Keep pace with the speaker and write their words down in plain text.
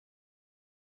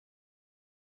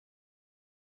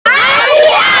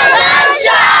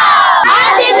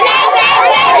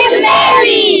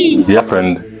Dear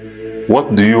friend,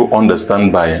 what do you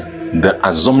understand by the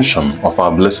assumption of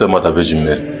our Blessed Mother Virgin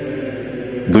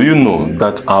Mary? Do you know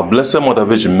that our Blessed Mother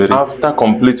Virgin Mary, after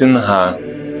completing her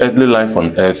earthly life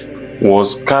on earth,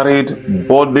 was carried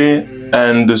body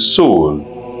and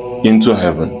soul into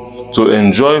heaven to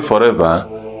enjoy forever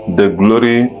the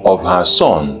glory of her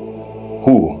Son,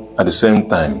 who at the same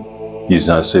time is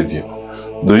her Savior?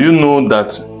 Do you know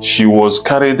that she was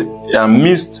carried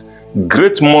amidst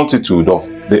great multitude of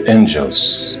the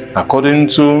angels? According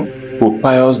to Pope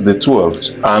Pius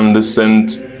XII and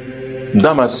Saint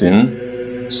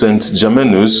Damascene, Saint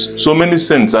Germanus, so many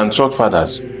saints and church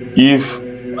fathers, if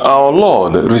our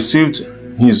Lord received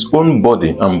his own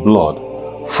body and blood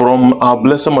from our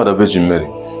Blessed Mother Virgin Mary,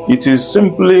 it is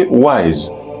simply wise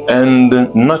and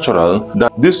natural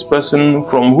that this person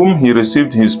from whom he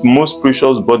received his most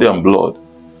precious body and blood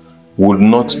would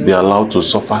not be allowed to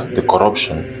suffer the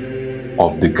corruption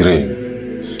of the grave.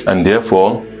 And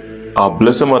therefore, our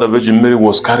Blessed Mother Virgin Mary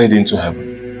was carried into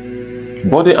heaven,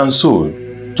 body and soul,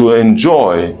 to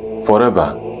enjoy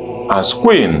forever as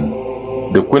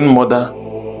Queen, the Queen Mother,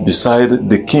 beside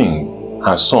the King,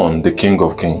 her Son, the King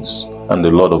of Kings and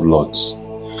the Lord of Lords.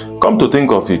 Come to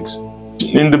think of it,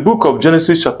 in the book of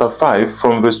Genesis chapter 5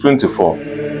 from verse 24,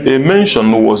 a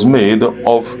mention was made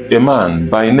of a man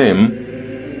by name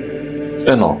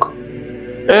Enoch.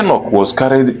 Enoch was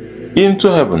carried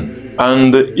into heaven,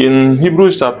 and in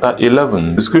Hebrews chapter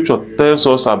 11, the scripture tells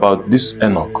us about this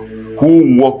Enoch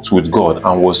who walked with God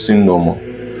and was seen no more.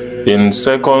 In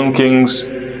 2 Kings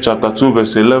chapter 2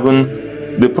 verse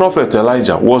 11, the prophet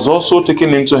Elijah was also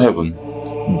taken into heaven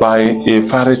by a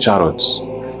fiery chariot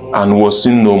and was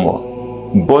seen no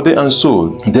more, body and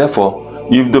soul. Therefore,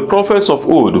 if the prophets of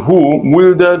old, who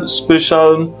wielded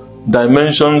special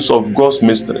dimensions of God's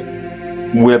mystery,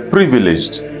 were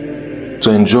privileged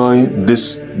to enjoy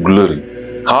this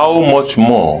glory, how much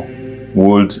more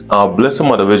would our Blessed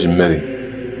Mother Virgin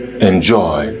Mary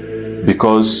enjoy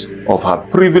because of her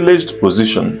privileged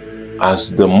position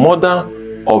as the mother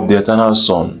of the eternal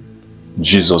Son,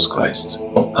 Jesus Christ?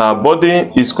 Her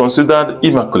body is considered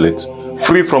immaculate,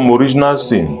 free from original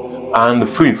sin and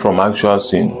free from actual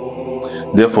sin.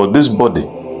 Therefore, this body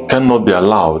cannot be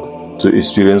allowed to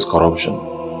experience corruption.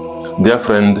 Dear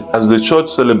friend, as the Church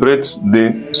celebrates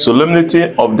the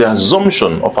solemnity of the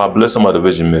Assumption of our Blessed Mother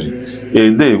Virgin Mary,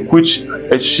 a day which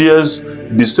shares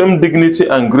the same dignity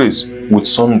and grace with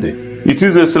Sunday, it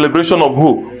is a celebration of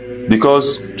hope,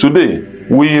 because today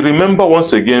we remember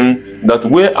once again that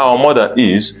where our mother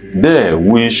is, there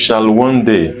we shall one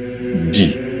day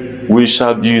be. We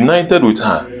shall be united with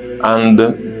her and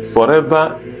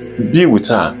forever be with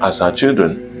her as her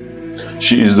children.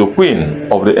 She is the Queen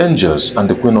of the angels and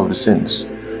the Queen of the saints.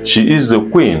 She is the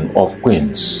Queen of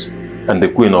queens and the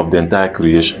Queen of the entire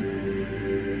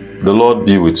creation. The Lord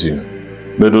be with you.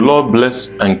 May the Lord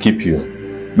bless and keep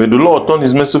you. May the Lord turn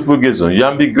his merciful gaze on you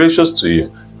and be gracious to you.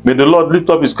 May the Lord lift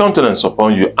up his countenance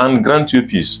upon you and grant you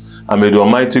peace. And may the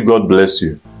Almighty God bless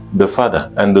you, the Father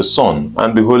and the Son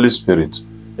and the Holy Spirit.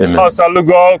 Amen.